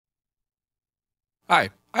Hi,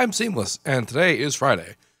 I'm Seamless, and today is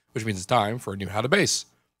Friday, which means it's time for a new How to Bass.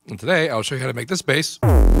 And today, I'll show you how to make this bass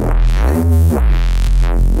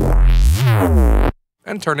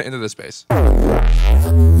and turn it into this bass. As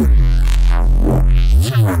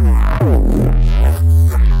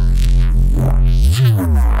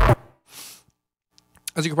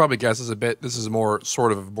you can probably guess, this is more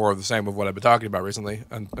of the same of what I've been talking about recently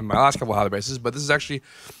in my last couple of How to Basses, but this is actually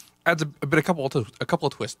adds a couple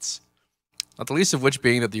of twists. Not the least of which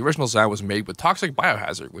being that the original sound was made with Toxic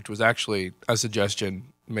Biohazard, which was actually a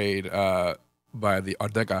suggestion made by the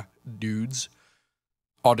Audica dudes.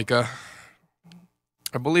 Audica.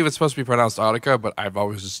 I believe it's supposed to be pronounced Audica, but I've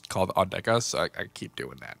always just called it Audica, so I keep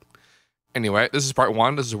doing that. Anyway, this is part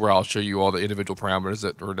one. This is where I'll show you all the individual parameters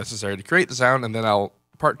that were necessary to create the sound, and then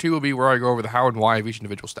part two will be where I go over the how and why of each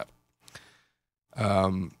individual step.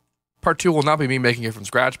 Part two will not be me making it from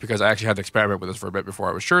scratch because I actually had to experiment with this for a bit before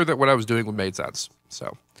I was sure that what I was doing made sense.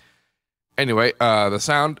 So, anyway, the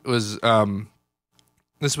sound was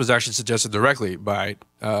this was actually suggested directly by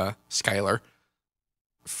Skylar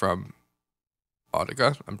from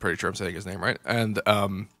Audica. I'm pretty sure I'm saying his name right. And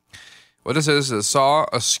what this is a saw,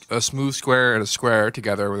 a smooth square, and a square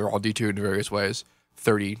together. They're all detuned in various ways.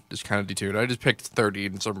 30 just kind of detuned. I just picked 30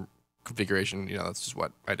 in some configuration. You know, that's just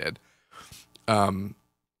what I did.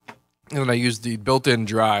 And then I used the built-in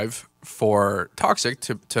drive for Toxic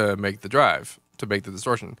to make the drive, to make the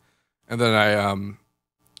distortion. And then I,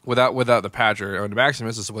 without the patcher or the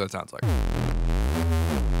Maximus, this is what it sounds like.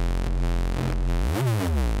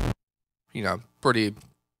 You know, pretty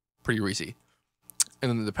greasy.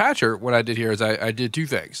 And then the patcher, what I did here is I did two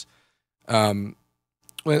things. When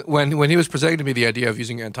he was presenting to me the idea of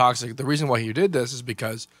using it in Toxic, the reason why he did this is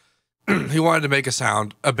because he wanted to make a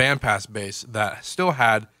bandpass bass that still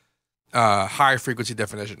had high frequency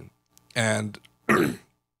definition, and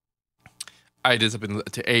I did something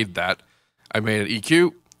to aid that. I made an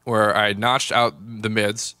EQ where I notched out the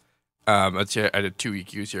mids. I did two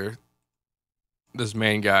EQs here. This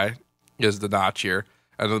main guy is the notch here,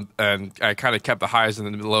 and I kind of kept the highs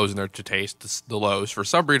and the lows in there to taste the lows for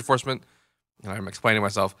sub reinforcement. And I'm explaining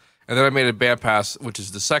myself, and then I made a bandpass, which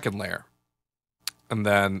is the second layer, and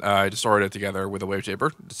then I distorted it together with a wave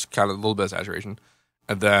shaper, just kind of a little bit of saturation.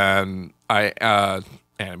 And then I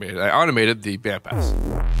automated the bandpass,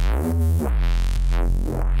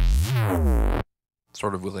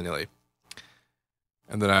 sort of willy-nilly.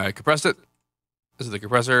 And then I compressed it. This is the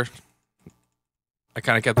compressor. I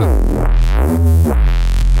kind of kept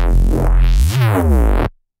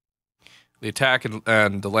the attack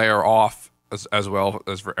and delay are off as well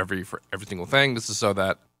as for every single thing. This is so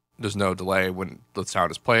that there's no delay when the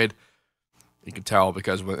sound is played. You can tell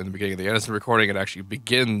because in the beginning of the Edison recording, it actually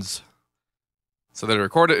begins. So then I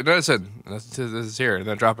record it in Edison, and this is here, and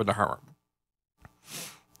then drop it into Harmor.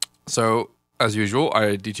 So, as usual,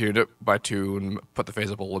 I detuned it by 2 and put the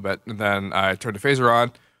phase up a little bit, and then I turned the phaser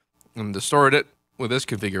on and distorted it with this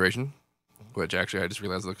configuration, which actually I just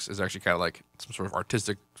realized is actually kind of like some sort of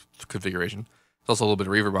artistic configuration. There's also a little bit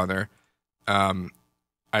of reverb on there.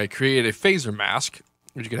 I created a phaser mask,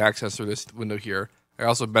 which you can access through this window here. I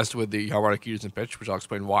also messed with the harmonic units and pitch, which I'll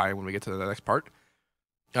explain why when we get to the next part.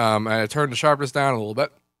 And I turned the sharpness down a little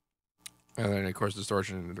bit. And then, of course,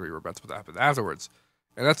 distortion and the reverb, that's what happened afterwards.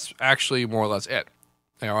 And that's actually more or less it.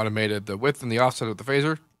 I automated the width and the offset of the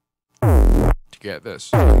phaser to get this.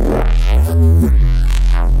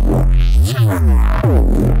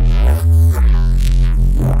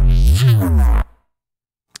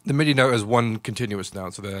 The MIDI note is one continuous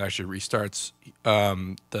note, so that it actually restarts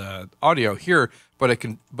the audio here,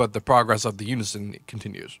 but the progress of the unison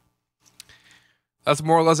continues. That's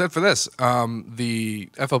more or less it for this. The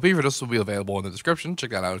FLP for this will be available in the description. Check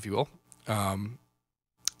that out if you will.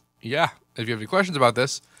 Yeah, if you have any questions about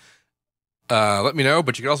this, let me know.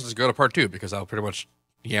 But you can also just go to part 2 because I'll pretty much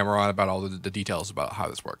yammer on about all the details about how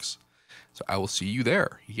this works. So I will see you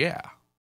there. Yeah.